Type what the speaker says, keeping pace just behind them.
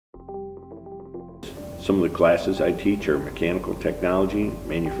Some of the classes I teach are mechanical technology,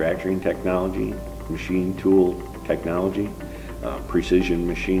 manufacturing technology, machine tool technology, precision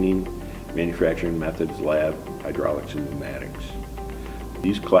machining, manufacturing methods lab, hydraulics and pneumatics.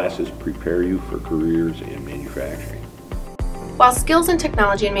 These classes prepare you for careers in manufacturing. While skills in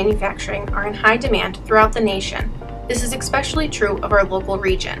technology and manufacturing are in high demand throughout the nation, this is especially true of our local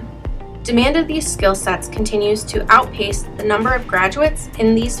region. Demand of these skill sets continues to outpace the number of graduates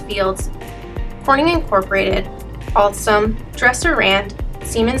in these fields. Corning Incorporated, Alstom, Dresser-Rand,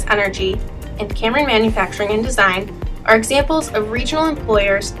 Siemens Energy, and Cameron Manufacturing and Design are examples of regional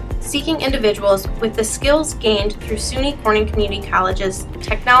employers seeking individuals with the skills gained through SUNY Corning Community College's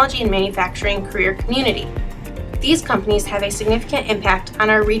Technology and Manufacturing Career Community. These companies have a significant impact on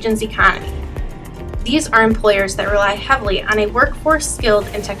our region's economy. These are employers that rely heavily on a workforce skilled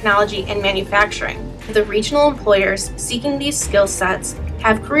in technology and manufacturing. The regional employers seeking these skill sets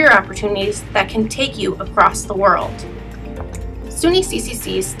have career opportunities that can take you across the world. SUNY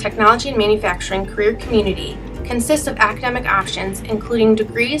CCC's Technology and Manufacturing Career Community consists of academic options including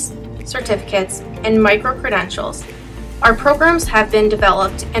degrees, certificates, and micro-credentials. Our programs have been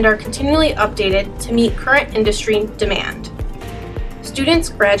developed and are continually updated to meet current industry demand. Students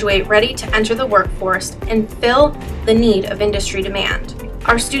graduate ready to enter the workforce and fill the need of industry demand.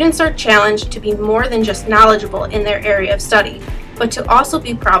 Our students are challenged to be more than just knowledgeable in their area of study, but to also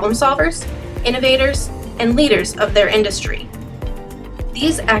be problem solvers, innovators, and leaders of their industry.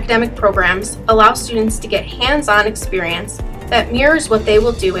 These academic programs allow students to get hands-on experience that mirrors what they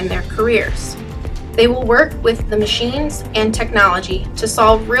will do in their careers. They will work with the machines and technology to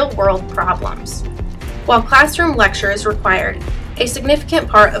solve real-world problems. While classroom lecture is required, a significant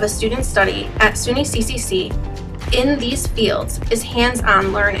part of a student's study at SUNY CCC in these fields is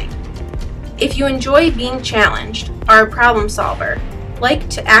hands-on learning. If you enjoy being challenged, are a problem solver, like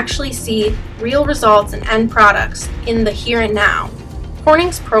to actually see real results and end products in the here and now,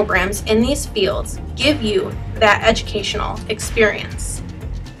 Corning's programs in these fields give you that educational experience.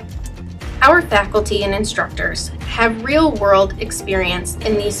 Our faculty and instructors have real-world experience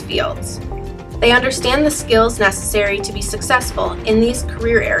in these fields. They understand the skills necessary to be successful in these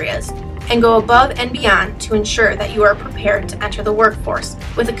career areas and go above and beyond to ensure that you are prepared to enter the workforce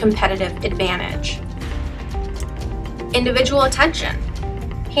with a competitive advantage. Individual attention,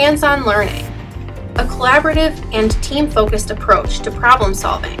 hands-on learning, a collaborative and team-focused approach to problem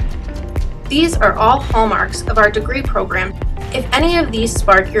solving. These are all hallmarks of our degree program. If any of these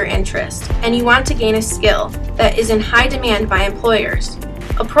spark your interest and you want to gain a skill that is in high demand by employers,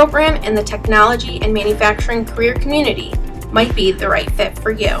 a program in the technology and manufacturing career community might be the right fit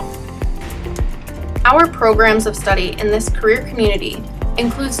for you. Our programs of study in this career community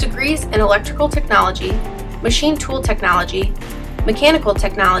includes degrees in electrical technology, machine tool technology, mechanical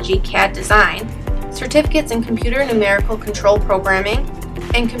technology CAD design, certificates in computer numerical control programming,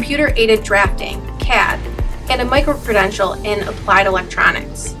 and computer-aided drafting CAD, and a micro-credential in applied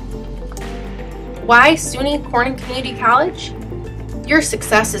electronics. Why SUNY Corning Community College? Your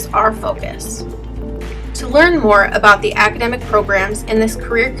success is our focus. To learn more about the academic programs in this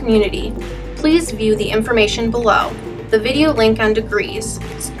career community, please view the information below, the video link on degrees,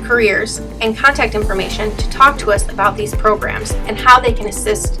 careers, and contact information to talk to us about these programs and how they can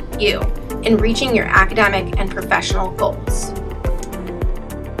assist you in reaching your academic and professional goals.